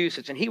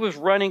Massachusetts, and he was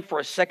running for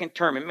a second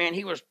term. And man,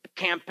 he was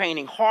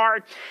campaigning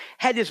hard,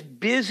 had this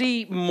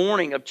busy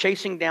morning of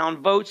chasing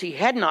down votes. He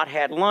had not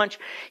had lunch.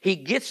 He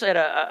gets at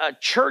a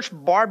church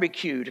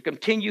barbecue to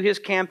continue his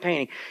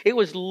campaigning. It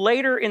was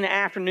later in the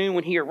afternoon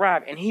when he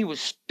arrived, and he was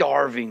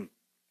starving.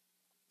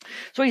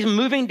 So he's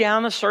moving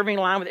down the serving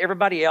line with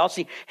everybody else.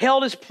 He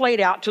held his plate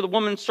out to the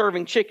woman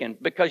serving chicken,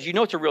 because you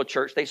know it's a real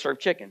church, they serve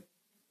chicken.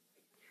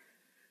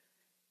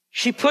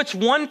 She puts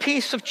one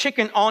piece of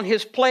chicken on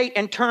his plate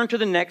and turned to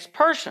the next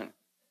person.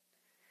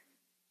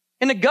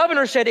 And the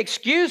governor said,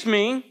 "Excuse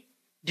me,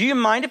 do you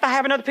mind if I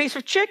have another piece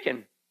of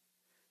chicken?"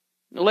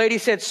 The lady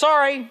said,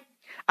 "Sorry,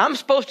 I'm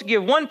supposed to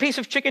give one piece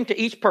of chicken to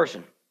each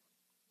person."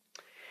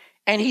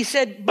 And he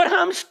said, "But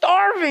I'm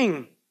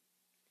starving."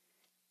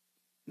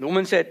 The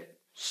woman said,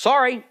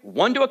 "Sorry,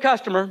 one to a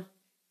customer."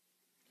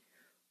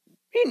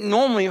 He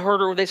normally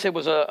heard her, they said,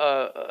 was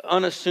a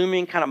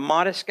unassuming, kind of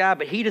modest guy,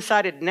 but he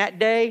decided in that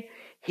day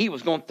he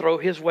was going to throw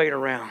his weight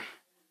around.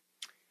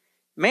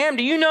 "Ma'am,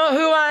 do you know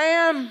who I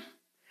am?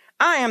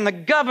 I am the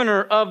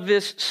governor of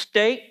this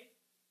state."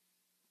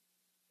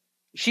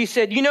 She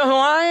said, "You know who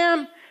I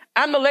am?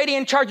 I'm the lady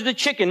in charge of the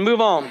chicken.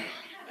 Move on."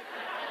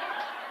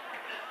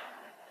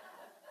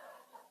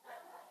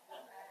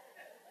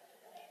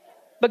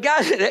 But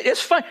guys,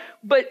 it's fun.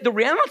 But the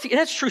reality, and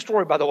that's a true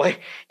story, by the way.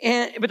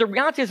 But the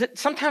reality is that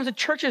sometimes the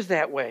church is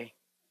that way.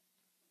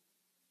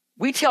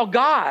 We tell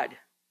God,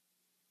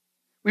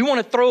 we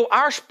want to throw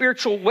our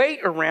spiritual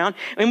weight around,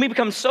 and we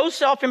become so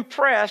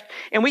self-impressed,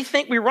 and we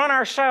think we run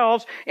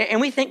ourselves,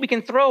 and we think we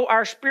can throw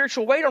our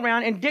spiritual weight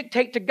around and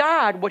dictate to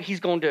God what he's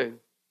going to do.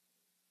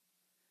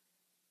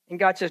 And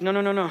God says, no,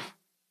 no, no, no.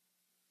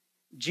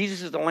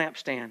 Jesus is the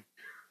lampstand.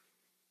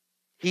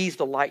 He's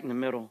the light in the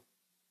middle.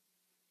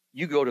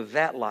 You go to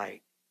that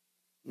light,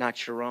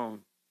 not your own.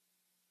 And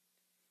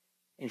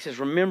he says,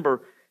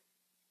 remember,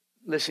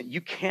 listen, you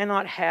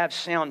cannot have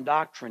sound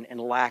doctrine and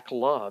lack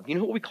love. You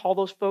know what we call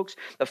those folks?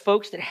 The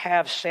folks that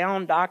have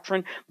sound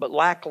doctrine but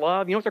lack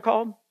love. You know what they're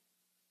called?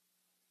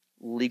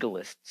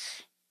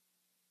 Legalists.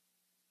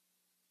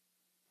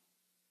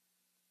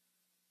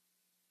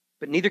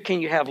 But neither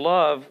can you have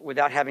love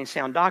without having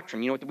sound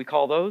doctrine. You know what we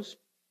call those?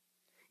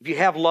 If you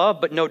have love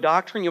but no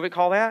doctrine, you know what we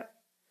call that?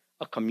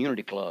 A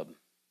community club.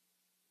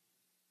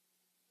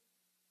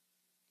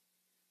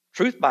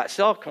 Truth by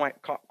itself can,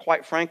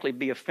 quite frankly,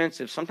 be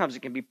offensive. Sometimes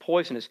it can be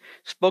poisonous.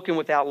 Spoken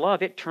without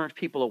love, it turns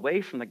people away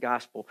from the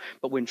gospel.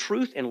 But when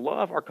truth and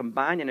love are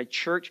combined in a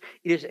church,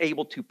 it is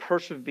able to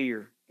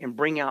persevere and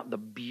bring out the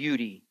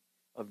beauty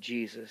of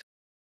Jesus.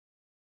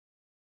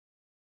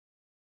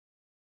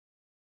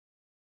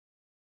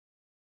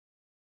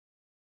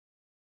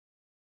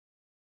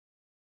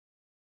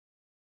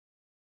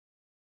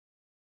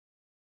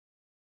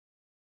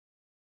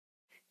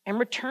 And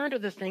return to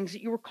the things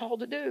that you were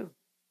called to do.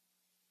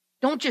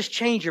 Don't just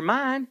change your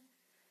mind.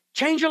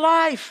 Change your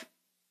life.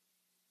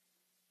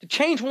 To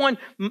change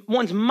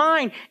one's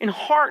mind and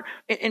heart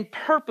and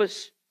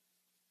purpose.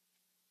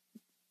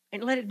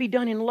 And let it be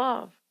done in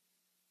love.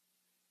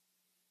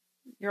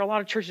 There are a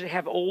lot of churches that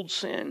have old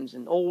sins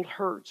and old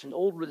hurts and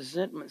old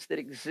resentments that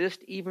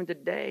exist even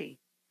today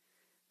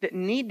that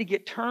need to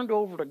get turned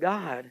over to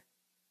God.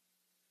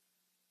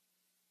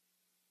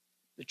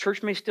 The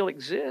church may still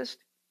exist,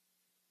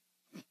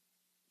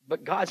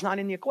 but God's not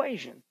in the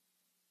equation.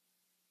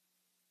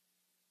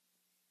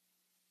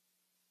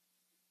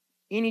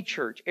 Any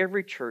church,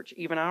 every church,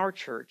 even our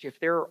church, if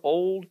there are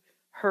old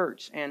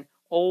hurts and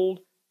old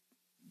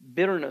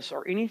bitterness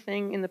or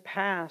anything in the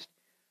past,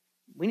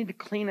 we need to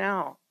clean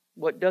out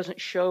what doesn't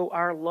show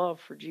our love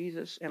for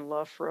Jesus and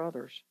love for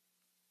others.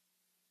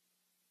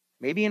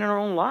 Maybe in our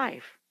own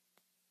life,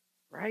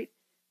 right?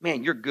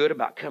 Man, you're good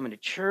about coming to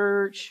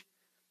church.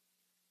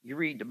 You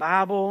read the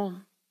Bible.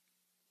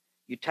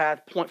 You tithe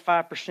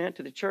 0.5%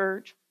 to the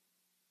church.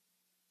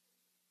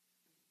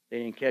 They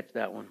didn't catch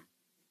that one.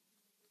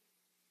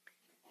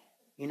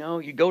 You know,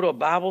 you go to a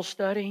Bible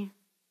study,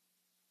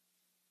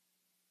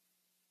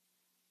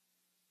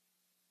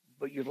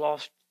 but you've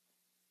lost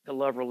the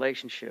love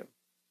relationship.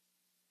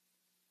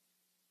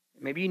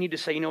 Maybe you need to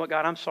say, you know what,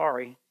 God, I'm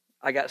sorry.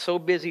 I got so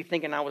busy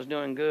thinking I was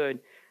doing good,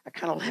 I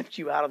kind of left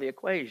you out of the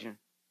equation.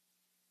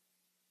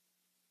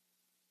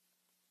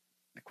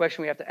 The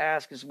question we have to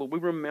ask is, will we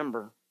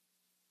remember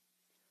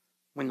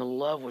when the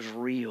love was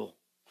real?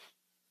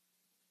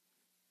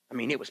 I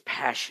mean, it was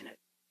passionate.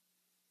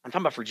 I'm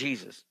talking about for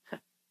Jesus.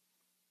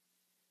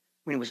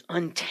 When it was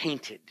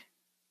untainted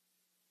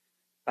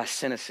by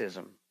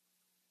cynicism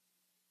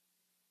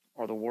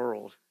or the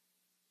world.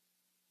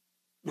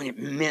 When it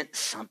meant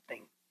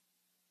something.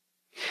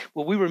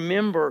 Will we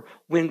remember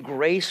when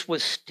grace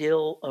was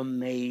still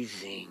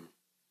amazing?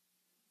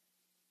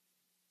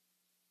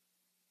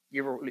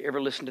 You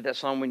ever listen to that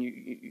song when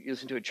you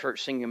listen to a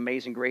church singing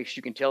Amazing Grace?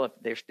 You can tell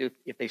if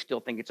they still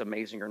think it's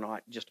amazing or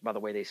not just by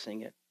the way they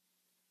sing it.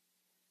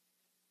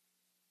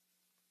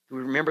 Do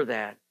we remember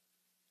that?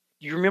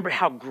 Do you remember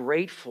how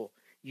grateful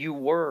you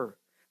were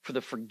for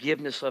the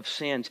forgiveness of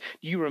sins?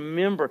 Do you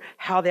remember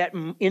how that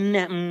in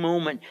that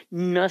moment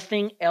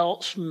nothing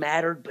else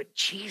mattered but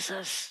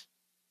Jesus?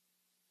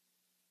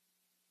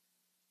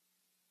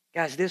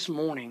 Guys, this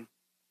morning,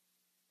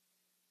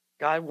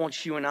 God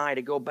wants you and I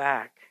to go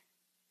back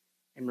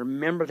and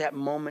remember that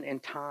moment in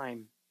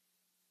time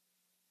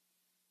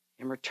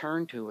and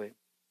return to it.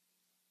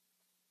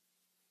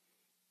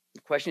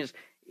 The question is,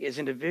 as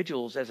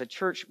individuals, as a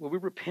church, will we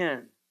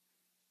repent?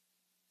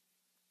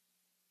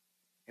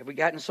 Have we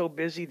gotten so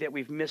busy that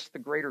we've missed the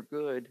greater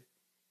good?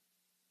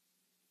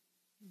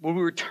 Will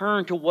we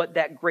return to what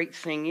that great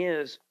thing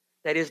is?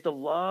 That is to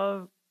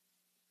love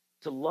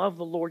the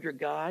Lord your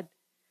God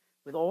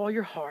with all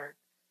your heart,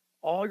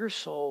 all your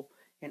soul,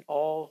 and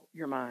all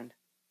your mind.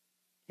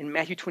 In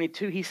Matthew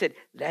 22, he said,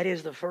 that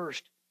is the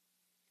first,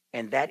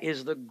 and that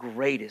is the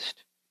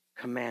greatest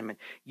commandment.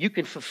 You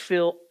can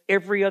fulfill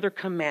every other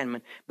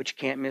commandment, but you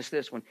can't miss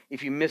this one.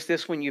 If you miss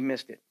this one, you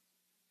missed it.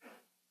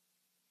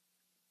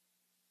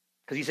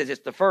 Because he says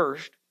it's the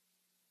first,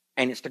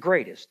 and it's the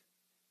greatest.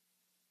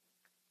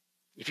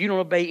 If you don't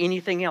obey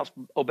anything else,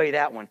 obey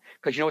that one.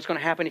 Because you know what's going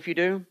to happen if you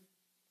do?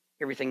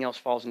 Everything else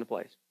falls into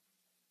place.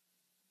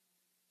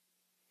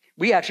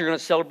 We actually are going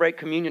to celebrate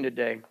communion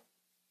today.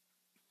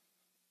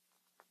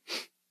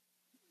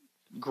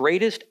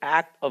 Greatest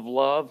act of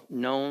love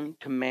known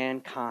to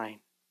mankind.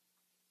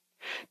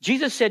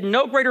 Jesus said,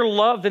 no greater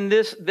love than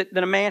this,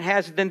 than a man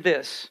has than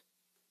this,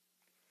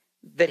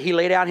 that he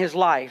laid down his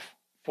life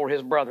for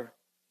his brother.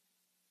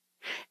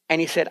 And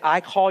he said,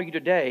 I call you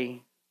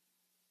today,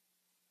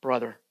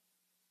 brother.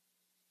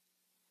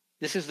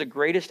 This is the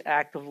greatest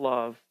act of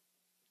love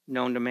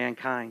known to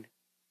mankind.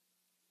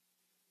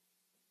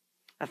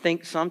 I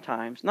think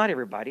sometimes, not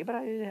everybody, but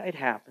it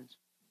happens.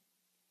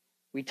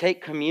 We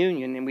take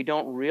communion and we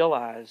don't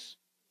realize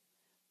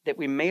that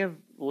we may have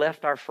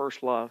left our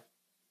first love.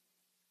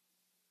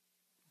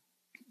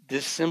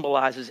 This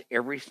symbolizes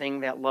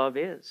everything that love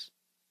is.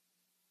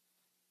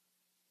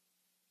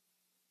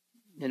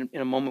 In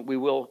a moment, we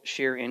will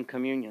share in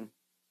communion.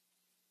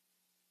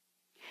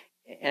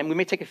 And we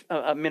may take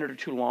a minute or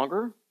two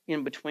longer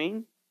in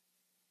between.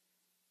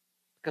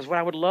 Because what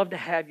I would love to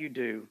have you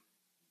do,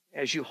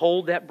 as you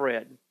hold that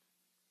bread,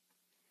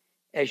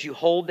 as you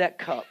hold that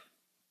cup,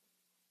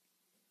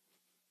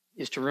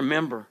 is to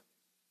remember,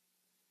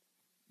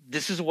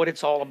 this is what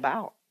it's all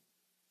about.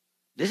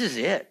 This is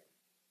it.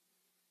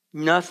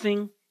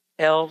 Nothing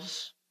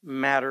else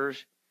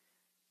matters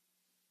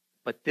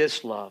but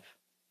this love.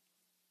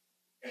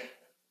 I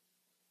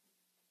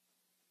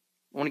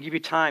want to give you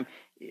time.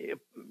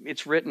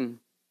 It's written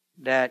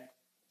that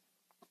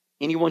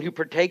anyone who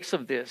partakes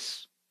of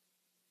this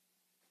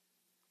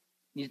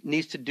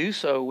needs to do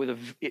so with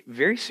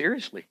very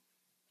seriously.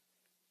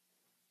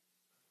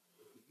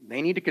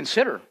 They need to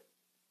consider.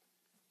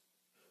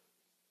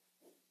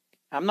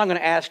 I'm not going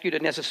to ask you to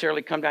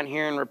necessarily come down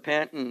here and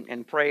repent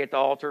and pray at the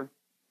altar.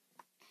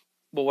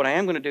 But what I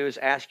am going to do is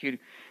ask you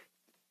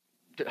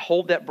to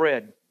hold that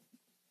bread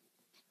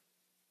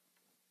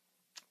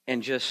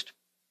and just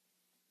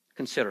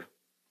consider.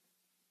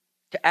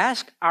 To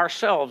ask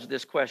ourselves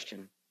this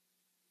question: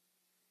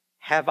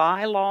 Have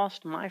I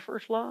lost my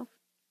first love?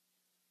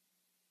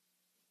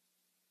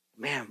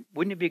 Man,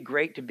 wouldn't it be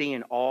great to be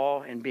in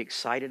awe and be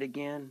excited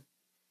again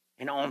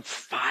and on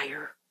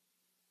fire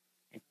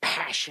and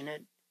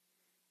passionate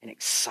and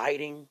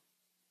exciting?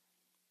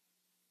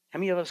 How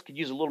many of us could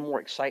use a little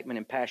more excitement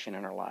and passion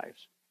in our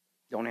lives?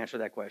 Don't answer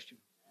that question.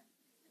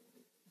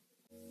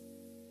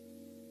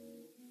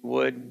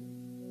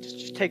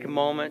 Just take a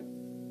moment,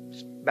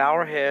 just bow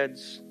our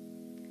heads,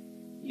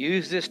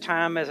 use this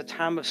time as a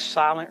time of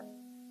silent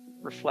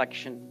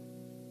reflection.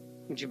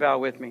 Would you bow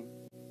with me?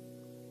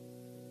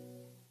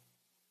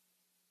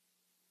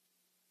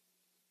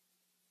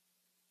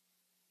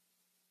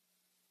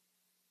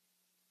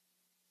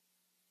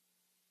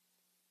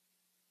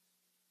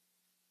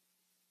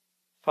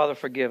 Father,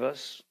 forgive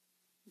us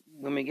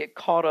when we get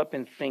caught up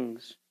in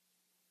things,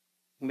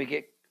 when we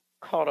get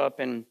caught up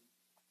in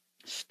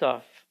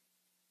stuff,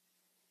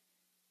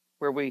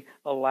 where we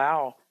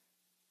allow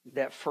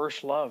that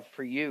first love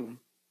for you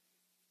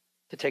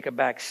to take a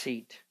back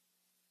seat.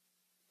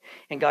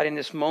 And God, in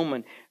this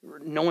moment,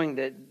 knowing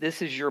that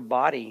this is your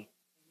body,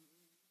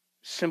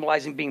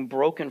 symbolizing being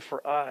broken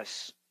for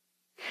us.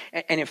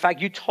 And in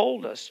fact, you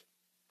told us,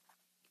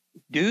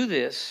 do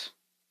this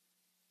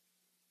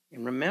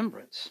in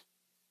remembrance.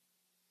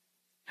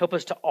 Help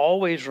us to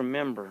always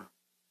remember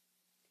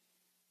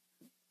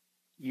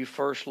you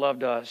first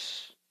loved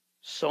us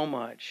so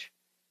much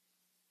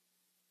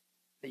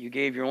that you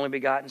gave your only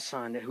begotten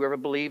Son, that whoever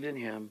believed in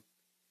him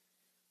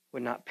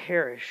would not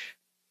perish,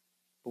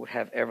 but would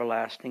have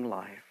everlasting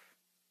life.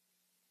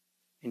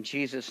 In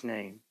Jesus'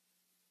 name,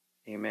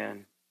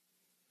 amen.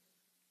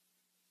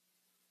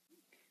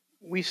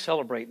 We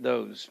celebrate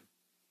those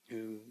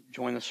who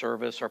join the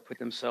service or put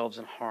themselves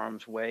in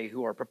harm's way,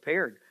 who are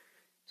prepared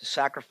to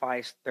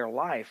sacrifice their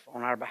life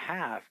on our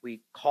behalf.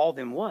 We call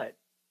them what?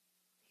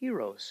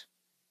 Heroes.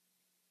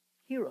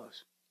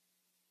 Heroes.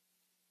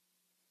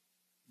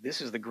 This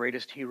is the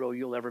greatest hero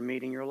you'll ever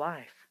meet in your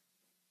life,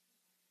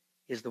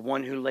 is the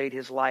one who laid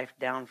his life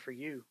down for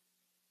you,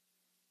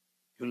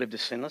 who lived a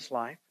sinless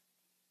life,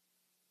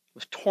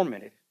 was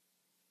tormented,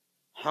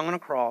 hung on a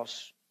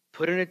cross,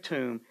 put in a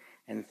tomb,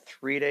 and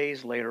 3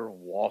 days later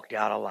walked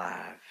out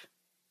alive.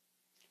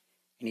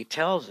 And he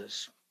tells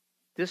us,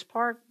 this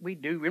part we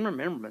do in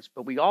remembrance,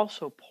 but we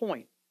also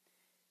point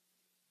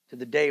to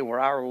the day where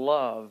our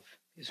love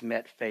is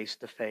met face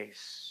to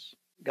face.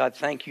 God,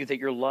 thank you that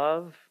your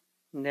love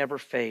never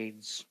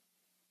fades,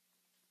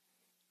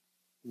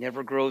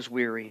 never grows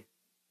weary.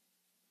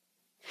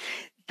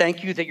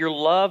 Thank you that your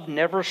love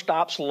never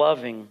stops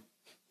loving,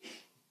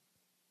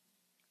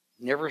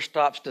 never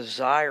stops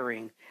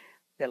desiring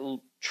that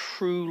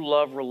true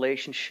love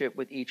relationship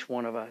with each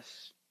one of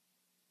us.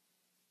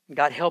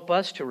 God, help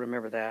us to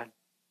remember that,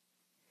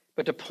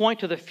 but to point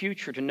to the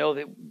future, to know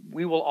that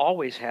we will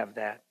always have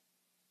that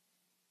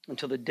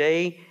until the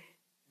day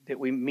that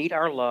we meet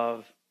our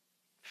love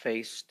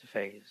face to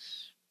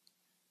face.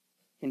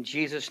 In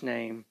Jesus'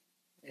 name,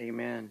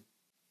 amen.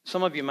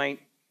 Some of you might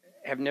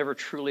have never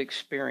truly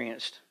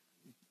experienced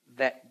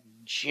that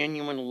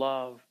genuine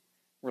love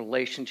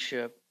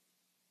relationship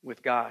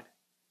with God.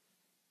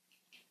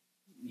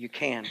 You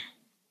can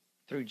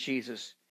through Jesus.